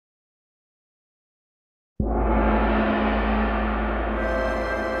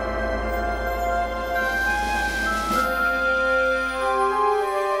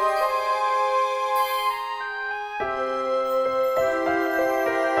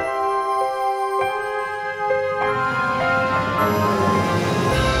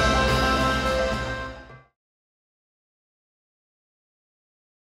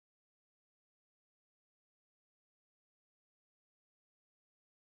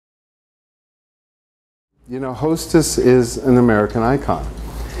You know, Hostess is an American icon.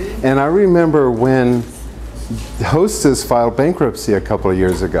 And I remember when Hostess filed bankruptcy a couple of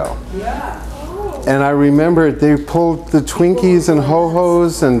years ago. Yeah. And I remember they pulled the Twinkies and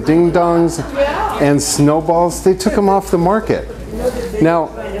Ho-Hos and Ding Dongs and Snowballs. They took them off the market. Now,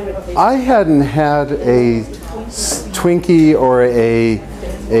 I hadn't had a Twinkie or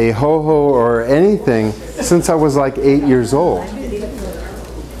a Ho-Ho or anything since I was like 8 years old.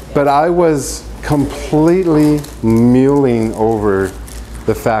 But I was completely mulling over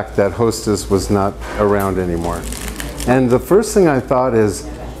the fact that Hostess was not around anymore. And the first thing I thought is,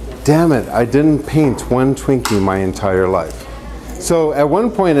 damn it, I didn't paint one Twinkie my entire life. So at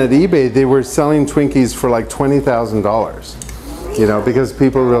one point at eBay, they were selling Twinkies for like $20,000, you know, because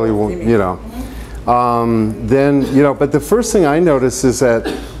people really, you know. Then, you know, but the first thing I noticed is that,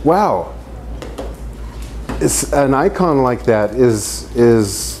 wow, an icon like that is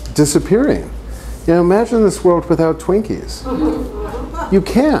disappearing. You know, imagine this world without Twinkies. You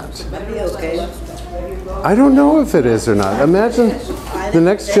can't. I don't know if it is or not. Imagine the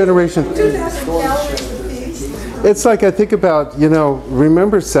next generation. It's like I think about, you know,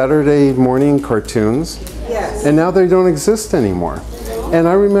 remember Saturday morning cartoons? Yes. And now they don't exist anymore. And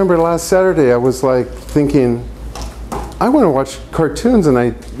I remember last Saturday I was like thinking, I want to watch cartoons, and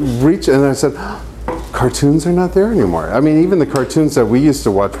I reached and I said, cartoons are not there anymore. I mean, even the cartoons that we used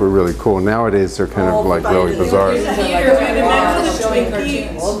to watch were really cool. Nowadays they're kind of like really bizarre.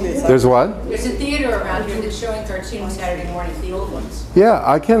 There's what? There's a theater around here that's showing cartoons Saturday mornings, the old ones. Yeah,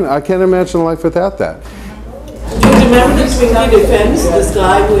 I can't imagine life without that. Do you remember the Twinkie defense? This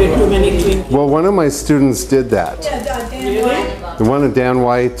guy who had too many Twinkies? Well, one of my students did that. Really? The one of Dan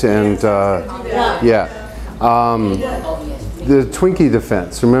White and yeah. The Twinkie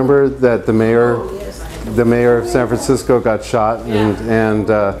defense. Remember that the mayor of San Francisco got shot, and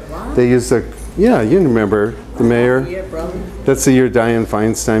they used a, yeah, you remember the mayor. That's the year Dianne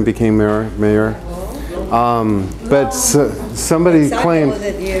Feinstein became mayor. But somebody claimed,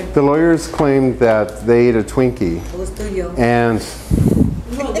 the lawyers claimed that they ate a Twinkie, and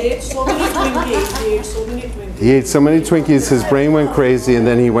No, they ate so many Twinkies. They ate so many Twinkies. he ate so many Twinkies, his brain went crazy, and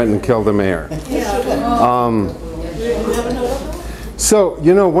then he went and killed the mayor. So,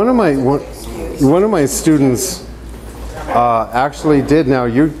 you know, one of my students actually did. Now,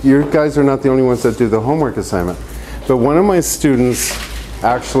 you guys are not the only ones that do the homework assignment, but one of my students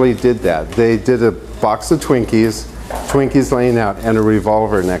actually did that. They did a box of Twinkies laying out, and a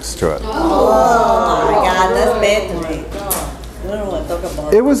revolver next to it. Oh my God, that's bad to me. I don't want to talk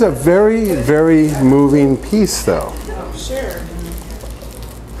about it. It was a very, very moving piece, though. Sure.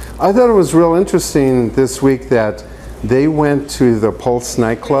 I thought it was real interesting this week that they went to the Pulse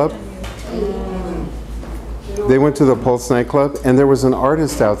nightclub. They went to the Pulse nightclub, and there was an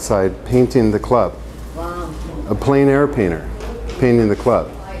artist outside painting the club. Wow. A plein air painter painting the club.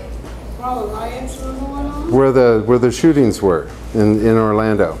 While the riots were going on? Where the shootings were in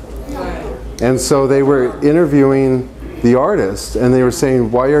Orlando. And so they were interviewing the artist, and they were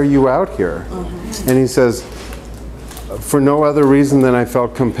saying, why are you out here? And he says, for no other reason than I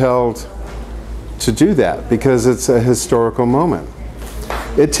felt compelled to do that, because it's a historical moment.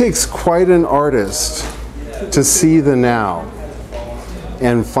 It takes quite an artist to see the now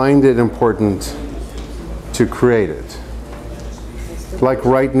and find it important to create it. Like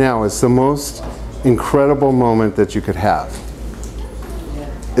right now, it's the most incredible moment that you could have.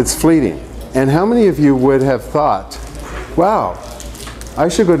 It's fleeting. And how many of you would have thought, wow, I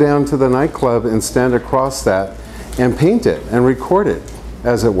should go down to the nightclub and stand across that and paint it and record it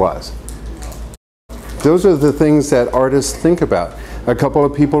as it was? Those are the things that artists think about. A couple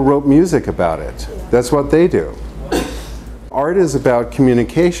of people wrote music about it. That's what they do. Art is about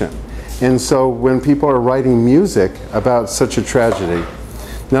communication. And so when people are writing music about such a tragedy,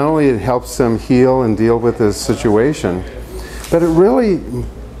 not only it helps them heal and deal with this situation, but it really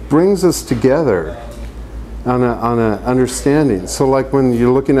brings us together on an understanding. So like when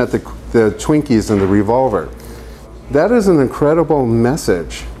you're looking at the Twinkies and the revolver, that is an incredible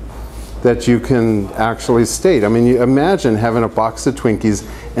message that you can actually state. I mean, you imagine having a box of Twinkies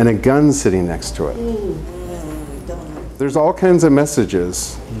and a gun sitting next to it. There's all kinds of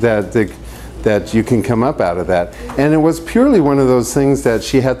messages that you can come up out of that. And it was purely one of those things that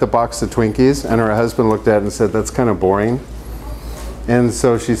she had the box of Twinkies, and her husband looked at it and said, that's kind of boring. And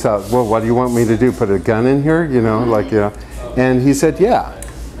so she thought, well, what do you want me to do? Put a gun in here? You know, like, you know. And he said, yeah.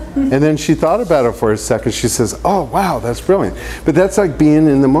 And then she thought about it for a second. She says, oh, wow, that's brilliant. But that's like being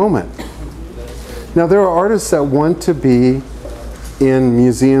in the moment. Now, there are artists that want to be in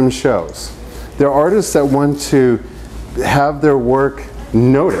museum shows. There are artists that want to have their work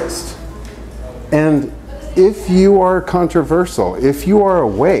noticed. And if you are controversial, if you are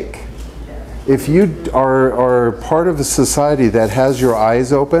awake, if you are part of a society that has your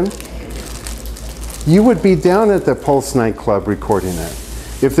eyes open, you would be down at the Pulse nightclub recording it.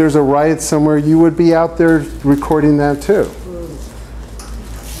 If there's a riot somewhere, you would be out there recording that too.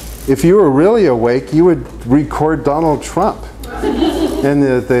 If you were really awake, you would record Donald Trump and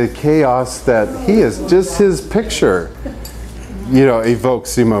the chaos that he is. Just his picture, you know,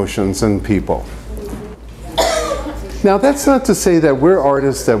 evokes emotions in people. Now, that's not to say that we're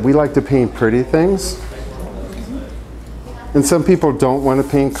artists that we like to paint pretty things. And some people don't want to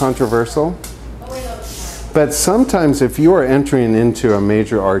paint controversial. But sometimes if you are entering into a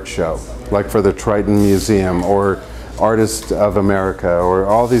major art show, like for the Triton Museum or Artists of America or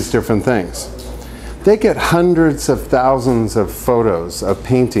all these different things, they get hundreds of thousands of photos of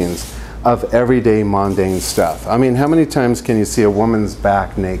paintings of everyday mundane stuff. I mean, how many times can you see a woman's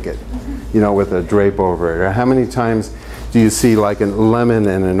back naked, you know, with a drape over it? Or how many times do you see like a lemon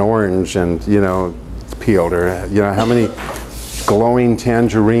and an orange and, you know, peeled? Or, you know, how many glowing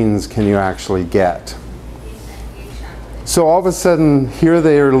tangerines can you actually get? So all of a sudden, here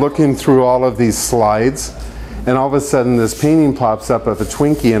they are looking through all of these slides, and all of a sudden this painting pops up of a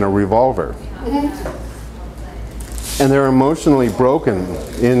Twinkie and a revolver. And they're emotionally broken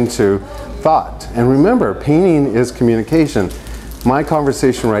into thought. And remember, painting is communication. My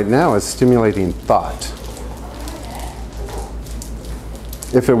conversation right now is stimulating thought.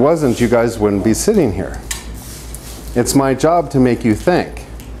 If it wasn't, you guys wouldn't be sitting here. It's my job to make you think.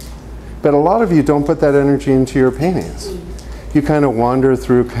 But a lot of you don't put that energy into your paintings. You kind of wander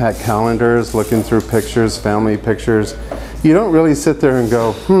through calendars, looking through pictures, family pictures. You don't really sit there and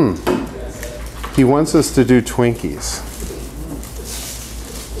go, he wants us to do Twinkies.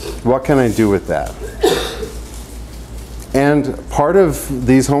 What can I do with that? And part of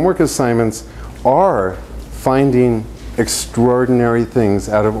these homework assignments are finding extraordinary things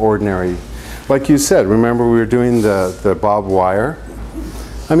out of ordinary. Like you said, remember we were doing the barbed wire?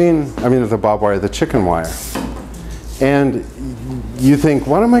 I mean the barbed wire, the chicken wire. And you think,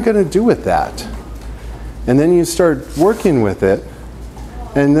 what am I going to do with that? And then you start working with it,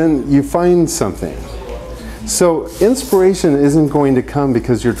 and then you find something. So inspiration isn't going to come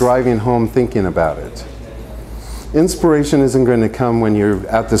because you're driving home thinking about it. Inspiration isn't going to come when you're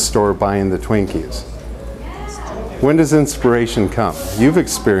at the store buying the Twinkies. When does inspiration come? You've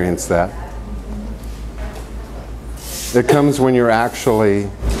experienced that. It comes when you're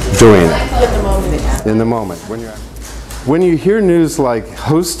actually doing it. In the moment. When you hear news like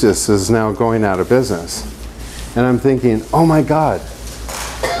Hostess is now going out of business, and I'm thinking, oh my God,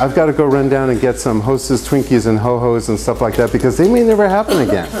 I've got to go run down and get some Hostess Twinkies and Ho-Hos and stuff like that because they may never happen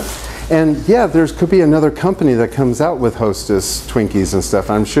again. And yeah, there could be another company that comes out with Hostess Twinkies and stuff.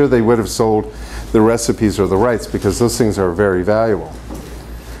 I'm sure they would have sold the recipes or the rights because those things are very valuable.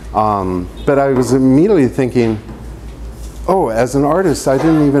 But I was immediately thinking, oh, as an artist, I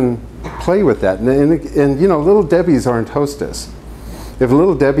didn't even play with that. And you know, Little Debbie's aren't Hostess. If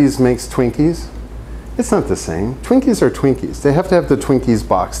Little Debbie's makes Twinkies, it's not the same. Twinkies are Twinkies. They have to have the Twinkies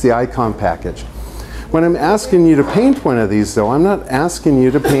box, the icon package. When I'm asking you to paint one of these, though, I'm not asking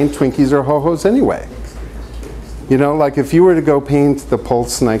you to paint Twinkies or Ho-Hos anyway. You know, like if you were to go paint the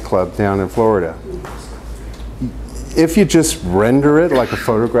Pulse nightclub down in Florida, if you just render it like a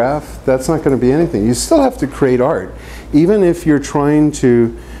photograph, that's not going to be anything. You still have to create art. Even if you're trying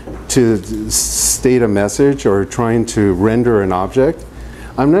to state a message or trying to render an object,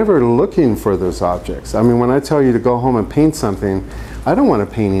 I'm never looking for those objects. I mean, when I tell you to go home and paint something, I don't want a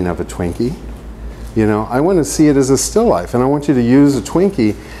painting of a Twinkie. You know, I want to see it as a still life, and I want you to use a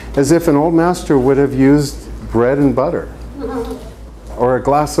Twinkie as if an old master would have used bread and butter, or a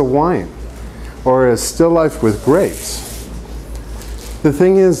glass of wine, or a still life with grapes. The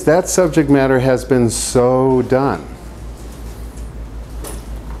thing is, that subject matter has been so done.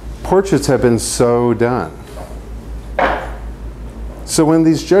 Portraits have been so done. So when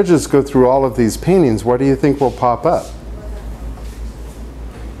these judges go through all of these paintings, what do you think will pop up?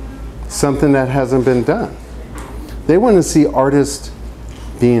 Something that hasn't been done. They want to see artists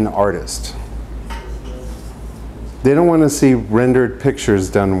being artists. They don't want to see rendered pictures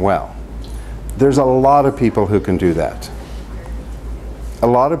done well. There's a lot of people who can do that. A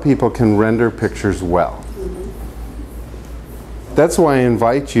lot of people can render pictures well. That's why I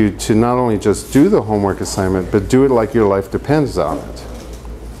invite you to not only just do the homework assignment, but do it like your life depends on it.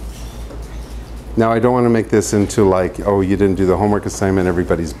 Now, I don't want to make this into like, oh, you didn't do the homework assignment,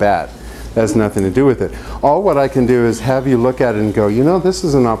 everybody's bad. That has nothing to do with it. All what I can do is have you look at it and go, you know, this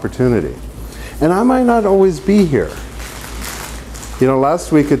is an opportunity. And I might not always be here. You know,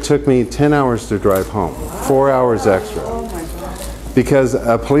 last week it took me 10 hours to drive home, 4 hours extra. Because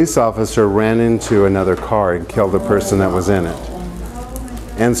a police officer ran into another car and killed the person that was in it.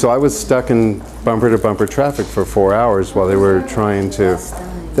 And so I was stuck in bumper-to-bumper traffic for 4 hours while they were trying to...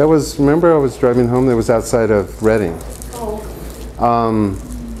 That was, remember I was driving home, that was outside of Reading.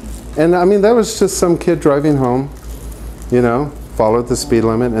 And I mean, that was just some kid driving home, you know, followed the speed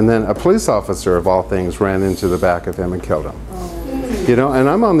limit, and then a police officer, of all things, ran into the back of him and killed him. You know, and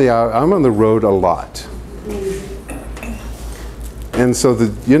I'm on the road a lot. And so,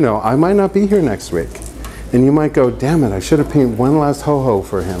 you know, I might not be here next week. And you might go, damn it, I should have painted one last ho-ho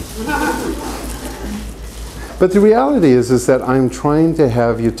for him. But the reality is that I'm trying to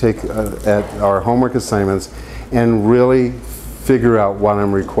have you take at our homework assignments and really figure out what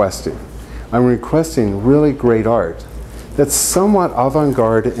I'm requesting. I'm requesting really great art that's somewhat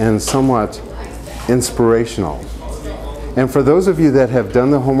avant-garde and somewhat inspirational. And for those of you that have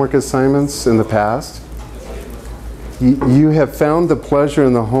done the homework assignments in the past, you have found the pleasure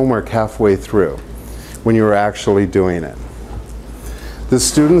in the homework halfway through when you were actually doing it. The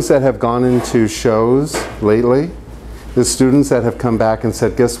students that have gone into shows lately, the students that have come back and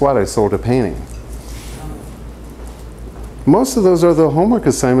said, guess what, I sold a painting. Most of those are the homework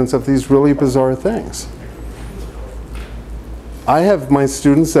assignments of these really bizarre things. I have my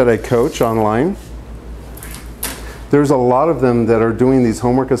students that I coach online. There's a lot of them that are doing these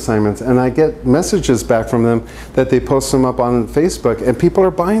homework assignments, and I get messages back from them that they post them up on Facebook, and people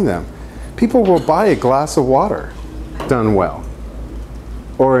are buying them. People will buy a glass of water done well,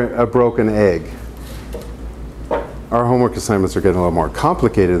 or a broken egg. Our homework assignments are getting a little more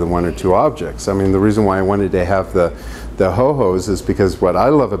complicated than one or two objects. I mean, the reason why I wanted to have the ho-hos is because what I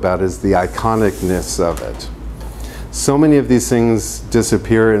love about it is the iconicness of it. So many of these things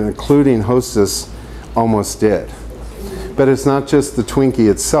disappear, and including Hostess almost did. But it's not just the Twinkie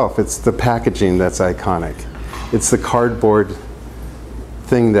itself, it's the packaging that's iconic. It's the cardboard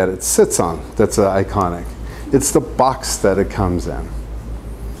thing that it sits on that's iconic. It's the box that it comes in.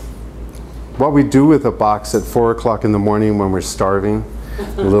 What we do with a box at 4 o'clock in the morning when we're starving,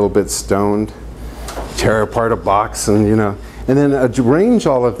 a little bit stoned, tear apart a box and, you know, and then arrange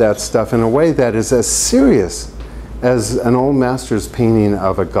all of that stuff in a way that is as serious as an old master's painting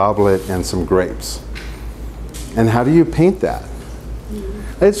of a goblet and some grapes. And how do you paint that?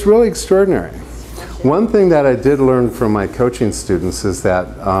 It's really extraordinary. One thing that I did learn from my coaching students is that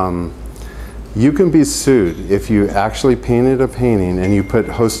you can be sued if you actually painted a painting and you put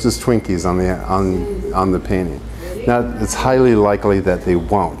Hostess Twinkies on the painting. Now, it's highly likely that they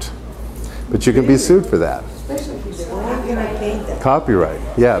won't, but you can be sued for that. Copyright,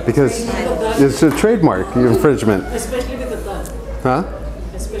 yeah, because it's a trademark infringement. Especially with the gun. Huh?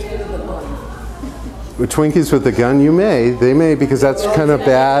 Especially with the gun. With Twinkies with the gun, they may, because that's kind of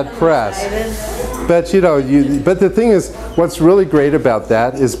bad press. But you know, but the thing is, what's really great about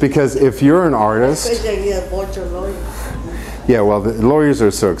that is because if you're an artist, yeah, well, the lawyers are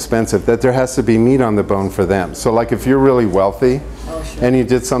so expensive that there has to be meat on the bone for them. So like if you're really wealthy and you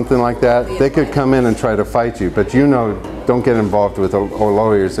did something like that, they could come in and try to fight you. But you know, don't get involved with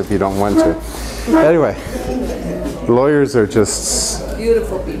lawyers if you don't want to. Anyway, lawyers are just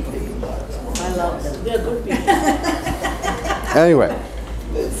Beautiful people. I love them. They're good people. Anyway.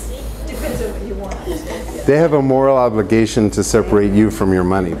 They have a moral obligation to separate you from your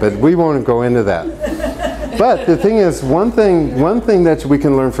money, but we won't go into that. But the thing is, one thing that we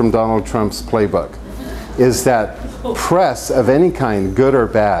can learn from Donald Trump's playbook is that press of any kind, good or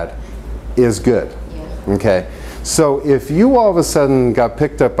bad, is good. Okay? So if you all of a sudden got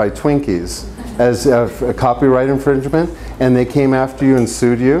picked up by Twinkies as a copyright infringement and they came after you and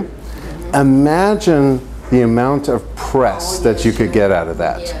sued you, imagine the amount of press that you could get out of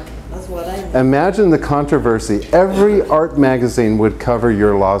that. Imagine the controversy. Every art magazine would cover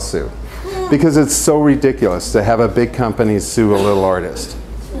your lawsuit because it's so ridiculous to have a big company sue a little artist.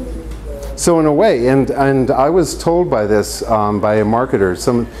 So in a way, and I was told by this by a marketer,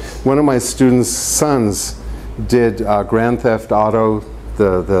 one of my students' sons did Grand Theft Auto,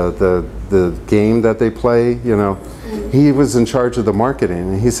 the game that they play, you know. He was in charge of the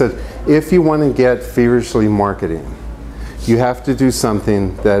marketing, and he said, if you want to get feverishly marketing, you have to do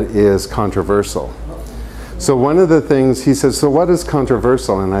something that is controversial. So one of the things, he said, so what is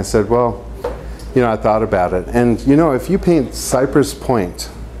controversial? And I said, well, you know, I thought about it. And you know, if you paint Cypress Point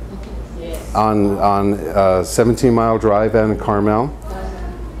on 17 Mile Drive in Carmel,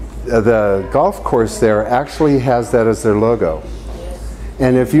 the golf course there actually has that as their logo.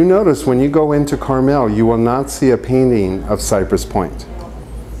 And if you notice, when you go into Carmel, you will not see a painting of Cypress Point.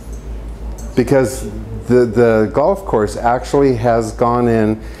 Because the golf course actually has gone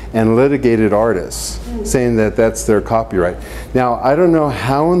in and litigated artists, saying that that's their copyright. Now, I don't know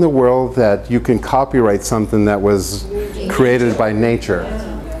how in the world that you can copyright something that was created by nature.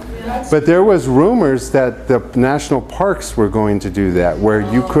 But there was rumors that the national parks were going to do that, where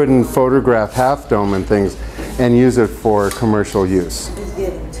you couldn't photograph Half Dome and things and use it for commercial use.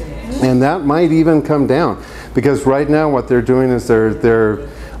 And that might even come down, because right now what they're doing is they're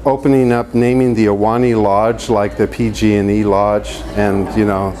opening up, naming the Ahwahnee Lodge like the PG&E Lodge, and you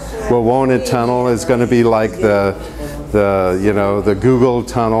know, Wawona Tunnel is going to be like the Google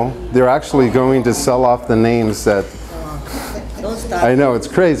Tunnel. They're actually going to sell off the names that. I know, it's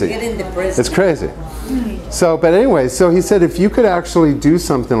crazy. It's crazy. So, but anyway, so he said if you could actually do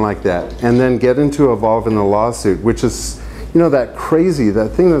something like that and then get into evolve in the lawsuit, which is, you know, that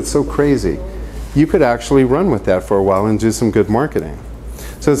thing that's so crazy, you could actually run with that for a while and do some good marketing.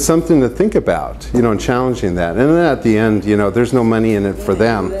 So it's something to think about, you know, and challenging that. And then at the end, you know, there's no money in it for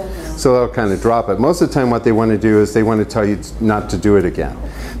them, so they'll kind of drop it. Most of the time what they want to do is they want to tell you not to do it again.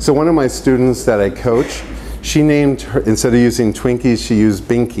 So one of my students that I coach, she named her, instead of using Twinkies, she used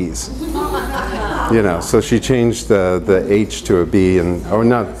Binkies. You know, so she changed the H to a B, and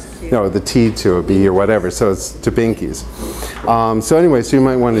the T to a B or whatever, so it's to Binkies. So anyway, so you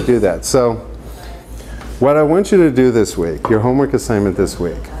might want to do that. So what I want you to do this week, your homework assignment this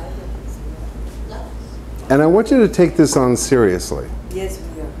week, and I want you to take this on seriously. Yes,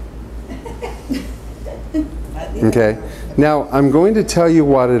 we are. Okay? Now, I'm going to tell you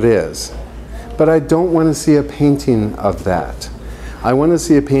what it is, but I don't want to see a painting of that. I want to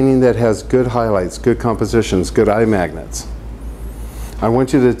see a painting that has good highlights, good compositions, good eye magnets. I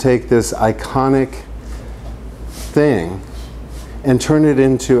want you to take this iconic thing and turn it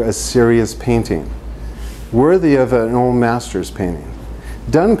into a serious painting, worthy of an old master's painting.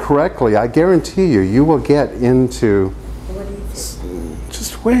 Done correctly, I guarantee you, you will get into,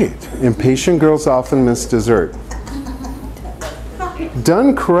 just wait, impatient girls often miss dessert.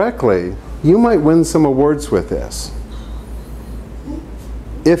 Done correctly, you might win some awards with this.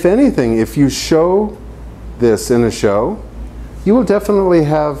 If anything, if you show this in a show, you will definitely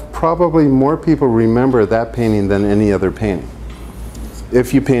have probably more people remember that painting than any other painting,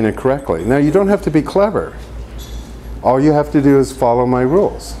 if you paint it correctly. Now, you don't have to be clever. All you have to do is follow my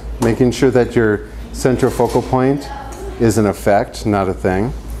rules, making sure that your central focal point is an effect, not a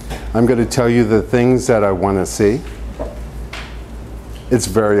thing. I'm going to tell you the things that I want to see. It's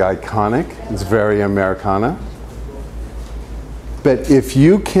very iconic. It's very Americana. But if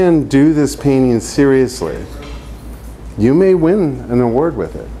you can do this painting seriously, you may win an award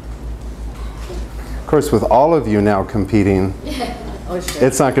with it. Of course, with all of you now competing,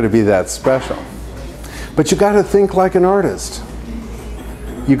 it's not going to be that special. But you got to think like an artist.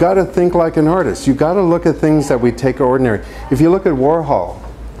 You got to think like an artist. You got to look at things that we take ordinary. If you look at Warhol,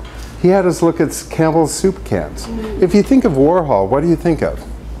 he had us look at Campbell's soup cans. If you think of Warhol, what do you think of?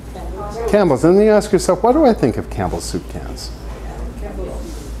 Campbell's. And then you ask yourself, what do I think of Campbell's soup cans?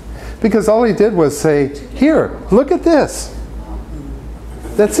 Because all he did was say, here, look at this.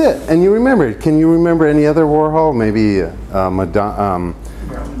 That's it. And you remember it. Can you remember any other Warhol? Maybe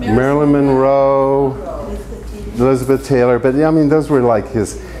Marilyn Monroe, Elizabeth Taylor. But I mean, those were like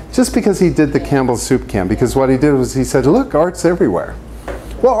his, just because he did the Campbell's soup can. Because what he did was he said, look, art's everywhere.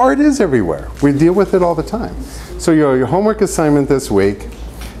 Well, art is everywhere. We deal with it all the time. So your homework assignment this week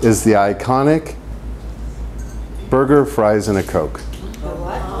is the iconic burger, fries, and a Coke.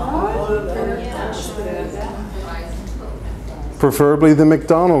 Preferably the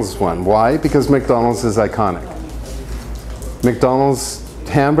McDonald's one. Why? Because McDonald's is iconic. McDonald's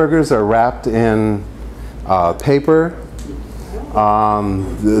hamburgers are wrapped in paper.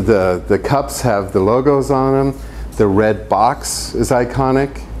 The cups have the logos on them. The red box is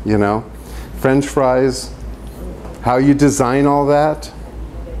iconic, you know. French fries, how you design all that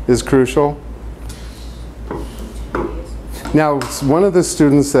is crucial. Now, one of the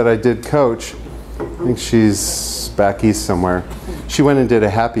students that I did coach, I think she's back east somewhere, she went and did a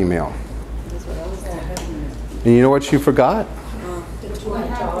Happy Meal. And you know what she forgot?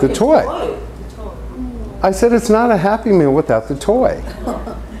 The toy. I said, it's not a Happy Meal without the toy.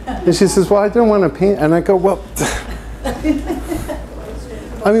 And she says, well, I didn't want to paint. And I go, well,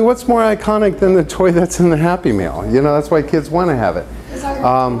 I mean, what's more iconic than the toy that's in the Happy Meal? You know, that's why kids want to have it. Is that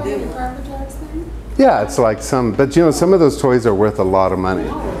the Forever Drugs thing? Yeah, it's like some, but you know, some of those toys are worth a lot of money.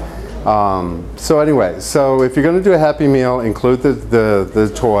 So anyway, so if you're going to do a Happy Meal, include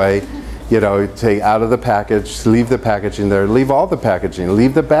the toy, you know, take out of the package, leave the packaging there, leave all the packaging,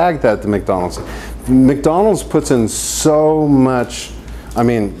 leave the bag that the McDonald's puts in so much. I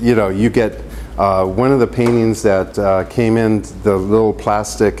mean, you know, you get One of the paintings that came in, the little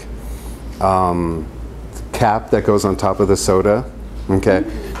plastic cap that goes on top of the soda, okay?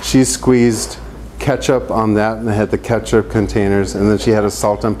 She squeezed ketchup on that and had the ketchup containers, and then she had a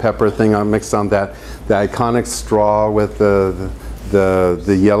salt and pepper thing mixed on that. The iconic straw with the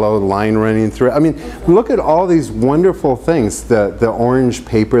yellow line running through it. I mean, look at all these wonderful things. The orange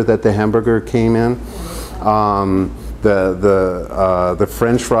paper that the hamburger came in, the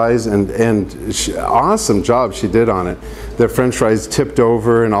French fries, and awesome job she did on it. The French fries tipped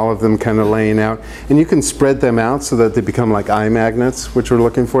over and all of them kind of laying out. And you can spread them out so that they become like eye magnets, which we're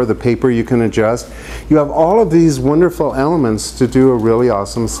looking for. The paper you can adjust. You have all of these wonderful elements to do a really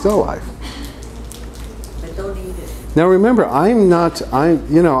awesome still life. Now remember,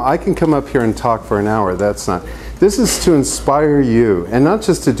 you know, I can come up here and talk for an hour. That's not. This is to inspire you, and not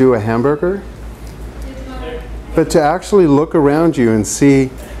just to do a hamburger, but to actually look around you and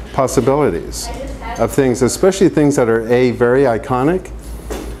see possibilities of things, especially things that are very iconic,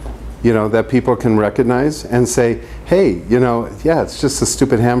 you know, that people can recognize and say, hey, you know, yeah, it's just a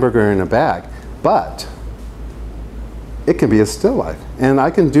stupid hamburger in a bag, but it can be a still life. And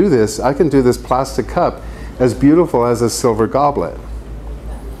I can do this plastic cup as beautiful as a silver goblet.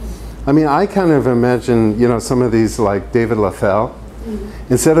 I mean, I kind of imagine, you know, some of these like David Lafelle,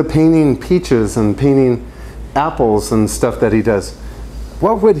 instead of painting peaches and painting apples and stuff that he does,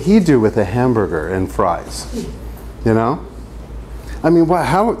 what would he do with a hamburger and fries? You know? I mean,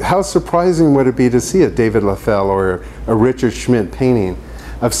 how surprising would it be to see a David Lafelle or a Richard Schmidt painting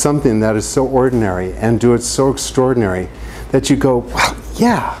of something that is so ordinary and do it so extraordinary that you go, wow,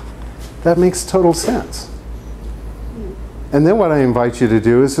 yeah, that makes total sense. And then what I invite you to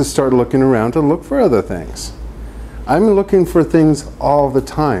do is to start looking around to look for other things. I'm looking for things all the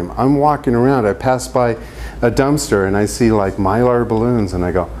time. I'm walking around, I pass by a dumpster and I see like Mylar balloons and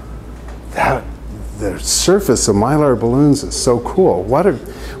I go, the surface of Mylar balloons is so cool.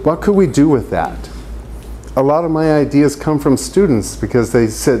 What could we do with that? A lot of my ideas come from students because they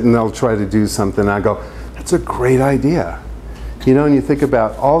sit and they'll try to do something and I go, that's a great idea. You know, and you think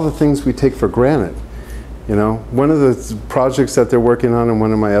about all the things we take for granted. You know, one of the projects that they're working on in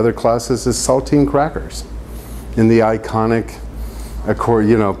one of my other classes is saltine crackers. In the iconic,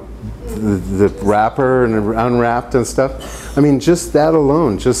 you know, the wrapper and unwrapped and stuff. I mean, just that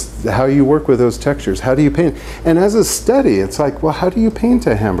alone, just how you work with those textures. How do you paint? And as a study, it's like, well, how do you paint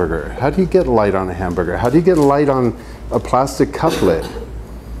a hamburger? How do you get light on a hamburger? How do you get light on a plastic cup lid?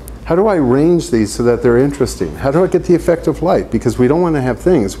 How do I arrange these so that they're interesting? How do I get the effect of light? Because we don't want to have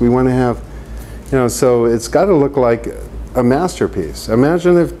things. We want to have, you know, so it's got to look like a masterpiece.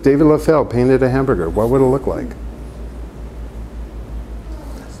 Imagine if David Lafelle painted a hamburger. What would it look like?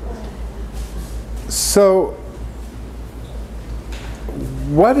 So,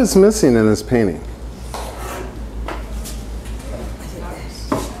 what is missing in this painting?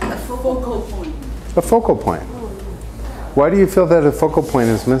 A focal point. A focal point. Why do you feel that a focal point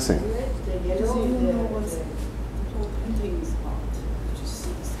is missing?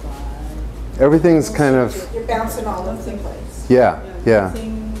 Everything's kind of... You're bouncing all over the place. Yeah, yeah.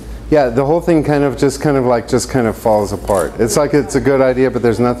 Yeah, the whole thing kind of just kind of falls apart. It's like it's a good idea, but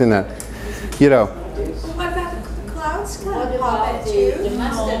there's nothing that, you know... What about the clouds kind of pop too? The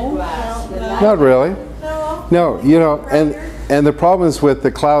mustard grass. Not really. No. No, you know, and the problem is with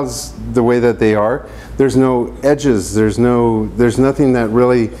the clouds the way that they are, there's no edges, there's nothing that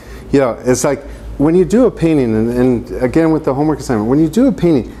really, you know, it's like when you do a painting, and again with the homework assignment, when you do a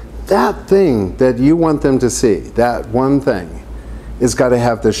painting, that thing that you want them to see, that one thing, is got to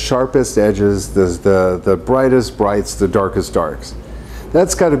have the sharpest edges, the brightest brights, the darkest darks.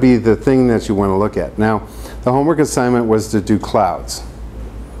 That's got to be the thing that you want to look at. Now, the homework assignment was to do clouds,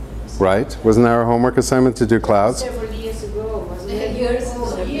 right? Wasn't that our homework assignment to do clouds? Several years ago, wasn't it? Years ago.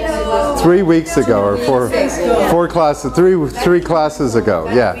 3 weeks ago, or four classes, three classes ago,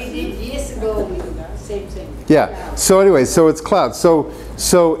 yeah. We did years ago, same thing. Yeah, so anyway, so it's clouds.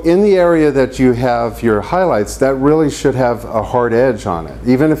 So in the area that you have your highlights, that really should have a hard edge on it.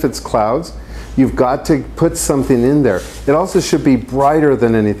 Even if it's clouds, you've got to put something in there. It also should be brighter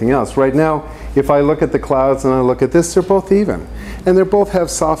than anything else. Right now, if I look at the clouds and I look at this, they're both even. And they both have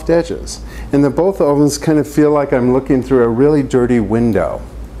soft edges. And they both of them kind of feel like I'm looking through a really dirty window.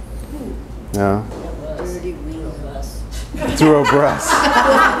 Yeah. Dirty window. Through a breast.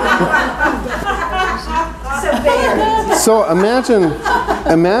 So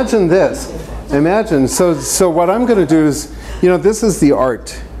imagine this. Imagine, so what I'm going to do is, you know, this is the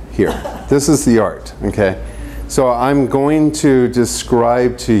art here. This is the art, okay? So I'm going to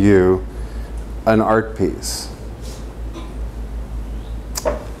describe to you an art piece.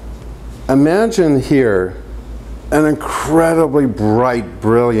 imagine here an incredibly bright,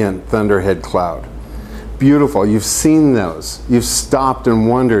 brilliant thunderhead cloud. Beautiful. You've seen those. You've stopped and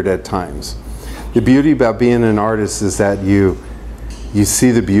wondered at times. The beauty about being an artist is that you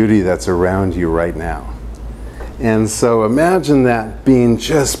see the beauty that's around you right now. And so imagine that being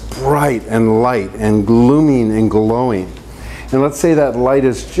just bright and light and glooming and glowing. And let's say that light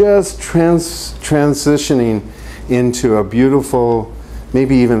is just transitioning into a beautiful,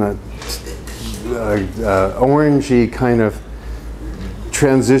 maybe even a orangey kind of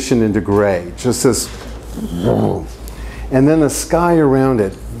transition into gray. Just this, and then the sky around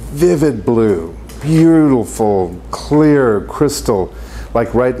it, vivid blue, beautiful, clear, crystal,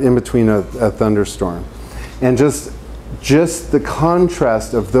 like right in between a thunderstorm. And just the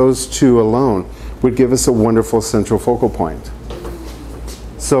contrast of those two alone would give us a wonderful central focal point.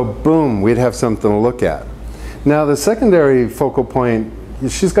 So boom, we'd have something to look at. Now the secondary focal point,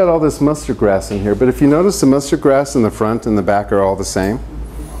 she's got all this mustard grass in here, but if you notice the mustard grass in the front and the back are all the same.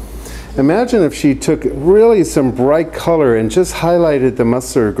 Imagine if she took really some bright color and just highlighted the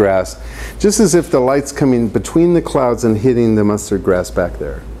mustard grass, just as if the light's coming between the clouds and hitting the mustard grass back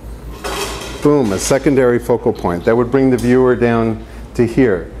there. Boom, a secondary focal point. That would bring the viewer down to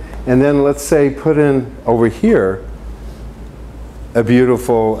here. And then let's say put in over here a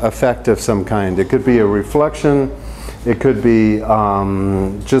beautiful effect of some kind. It could be a reflection. It could be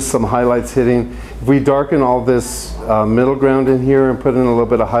just some highlights hitting. If we darken all this middle ground in here and put in a little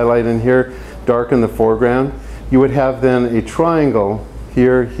bit of highlight in here, darken the foreground, you would have then a triangle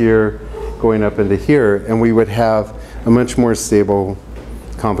here, here, going up into here, and we would have a much more stable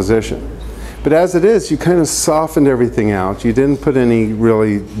composition. But as it is, you kind of softened everything out. You didn't put any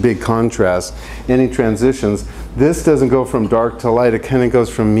really big contrast, any transitions. This doesn't go from dark to light, it kind of goes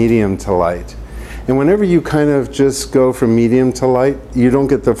from medium to light. And whenever you kind of just go from medium to light, you don't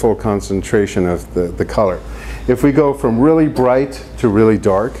get the full concentration of the color. If we go from really bright to really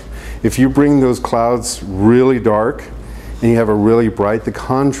dark, if you bring those clouds really dark and you have a really bright, the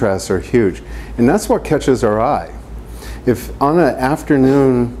contrasts are huge. And that's what catches our eye. If on an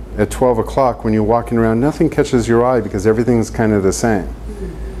afternoon at 12 o'clock when you're walking around, nothing catches your eye because everything's kind of the same.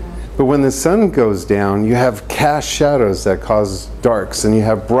 But when the sun goes down, you have cast shadows that cause darks, and you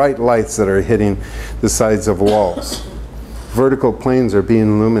have bright lights that are hitting the sides of walls. Vertical planes are being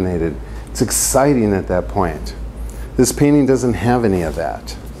illuminated. It's exciting at that point. This painting doesn't have any of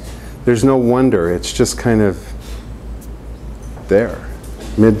that. There's no wonder, it's just kind of there,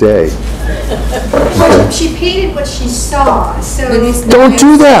 midday. Well, she painted what she saw, so. Don't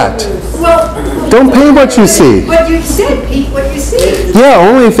do that! Well. Don't paint what you see. But you said paint what you see. Yeah,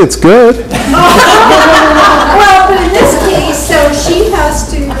 only if it's good. Well, but in this case, so she has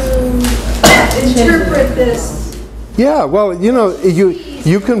to interpret this. Yeah, well, you know,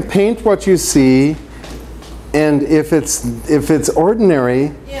 you can paint what you see, and if it's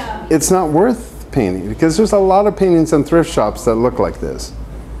ordinary, Yeah. it's not worth painting, because there's a lot of paintings in thrift shops that look like this.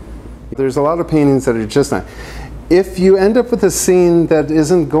 There's a lot of paintings that are just not. If you end up with a scene that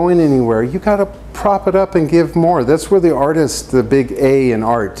isn't going anywhere, you got to prop it up and give more. That's where the artist, the big A in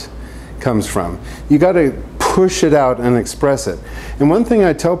art, comes from. You got to push it out and express it. And one thing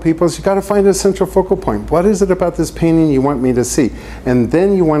I tell people is you got to find a central focal point. What is it about this painting you want me to see? And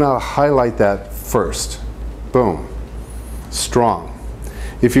then you want to highlight that first. Boom. Strong.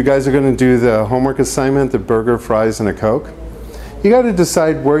 If you guys are going to do the homework assignment, the burger, fries, and a Coke, you got to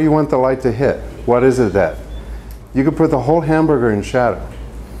decide where you want the light to hit. What is it that? You could put the whole hamburger in shadow.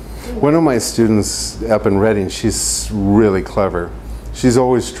 One of my students up in Reading, she's really clever. She's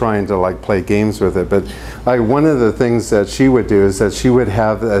always trying to like play games with it, but one of the things that she would do is that she would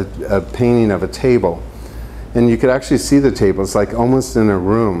have a painting of a table, and you could actually see the table. It's like almost in a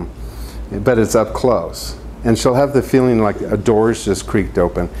room, but it's up close. And she'll have the feeling like a door's just creaked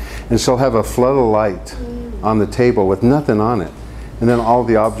open, and she'll have a flood of light on the table with nothing on it, and then all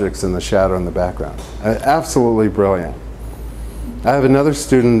the objects in the shadow in the background. Absolutely brilliant. I have another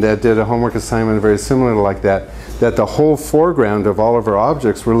student that did a homework assignment very similar like that the whole foreground of all of her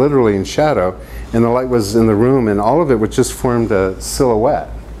objects were literally in shadow, and the light was in the room, and all of it would just formed a silhouette.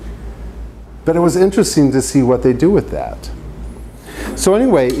 But it was interesting to see what they do with that. So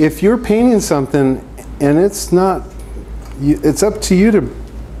anyway, if you're painting something and it's not, it's up to you to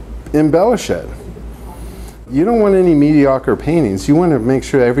embellish it. You don't want any mediocre paintings. You want to make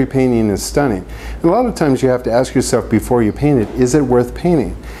sure every painting is stunning. And a lot of times you have to ask yourself before you paint it, is it worth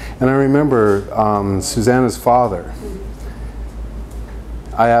painting? And I remember Susanna's father.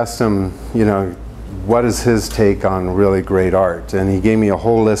 I asked him, you know, what is his take on really great art? And he gave me a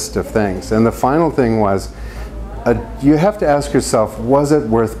whole list of things. And the final thing was, you have to ask yourself, was it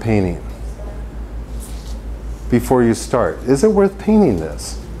worth painting? before you start. Is it worth painting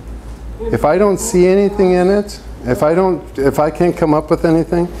this? If I don't see anything in it, if I can't come up with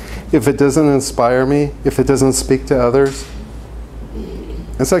anything, if it doesn't inspire me, if it doesn't speak to others,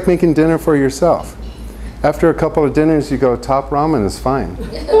 it's like making dinner for yourself. After a couple of dinners, you go, top ramen is fine.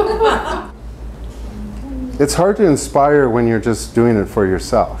 It's hard to inspire when you're just doing it for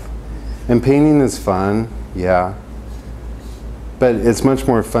yourself. And painting is fun, yeah. But it's much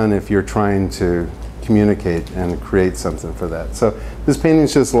more fun if you're trying to communicate and create something for that. So this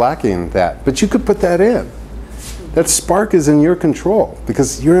painting's just lacking that. But you could put that in. That spark is in your control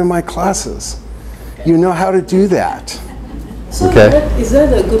because you're in my classes. You know how to do that. So is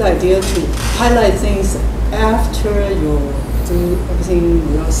that a good idea to highlight things after you do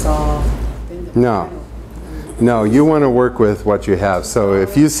everything yourself? No. No, you want to work with what you have. So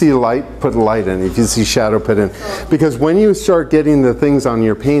if you see light, put light in. If you see shadow, put in. Because when you start getting the things on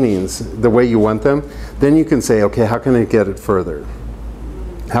your paintings the way you want them, then you can say, okay, how can I get it further?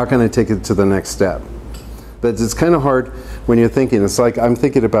 How can I take it to the next step? But it's kind of hard when you're thinking. It's like I'm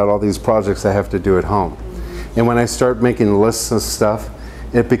thinking about all these projects I have to do at home. And when I start making lists of stuff,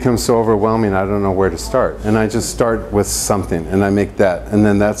 it becomes so overwhelming I don't know where to start. And I just start with something and I make that, and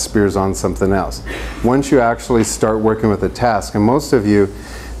then that spears on something else. Once you actually start working with a task, and most of you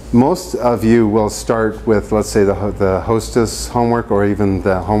will start with, let's say, the hostess homework, or even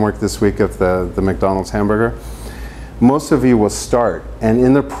the homework this week of the McDonald's hamburger. Most of you will start, and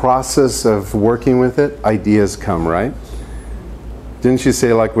in the process of working with it, ideas come, right? Didn't you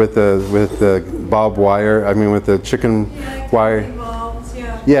say, like with the barbed wire, I mean with the chicken wire?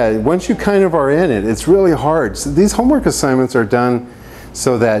 Yeah, once you kind of are in it, it's really hard. So these homework assignments are done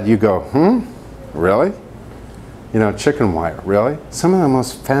so that you go, really? You know, chicken wire, really? Some of the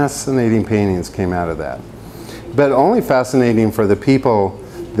most fascinating paintings came out of that. But only fascinating for the people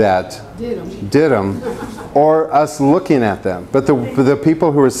that did them, or us looking at them. But the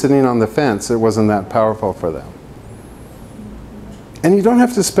people who were sitting on the fence, it wasn't that powerful for them. And you don't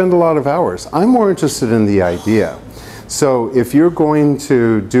have to spend a lot of hours. I'm more interested in the idea. So if you're going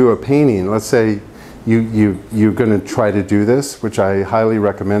to do a painting, let's say you're going to try to do this, which I highly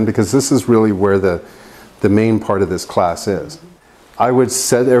recommend, because this is really where the main part of this class is. I would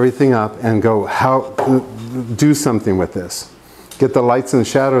set everything up and go, do something with this. Get the lights and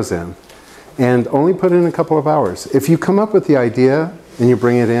shadows in, and only put in a couple of hours. If you come up with the idea and you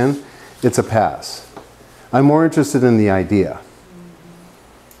bring it in, it's a pass. I'm more interested in the idea.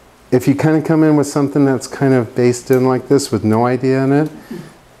 If you kind of come in with something that's kind of based in like this with no idea in it,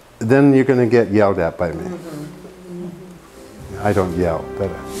 then you're going to get yelled at by me. I don't yell, but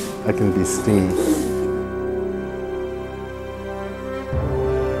I can be steamed.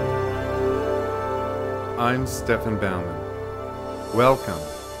 I'm Stefan Baumann. Welcome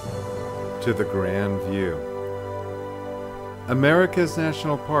to the Grand View. America's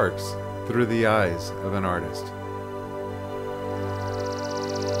national parks through the eyes of an artist.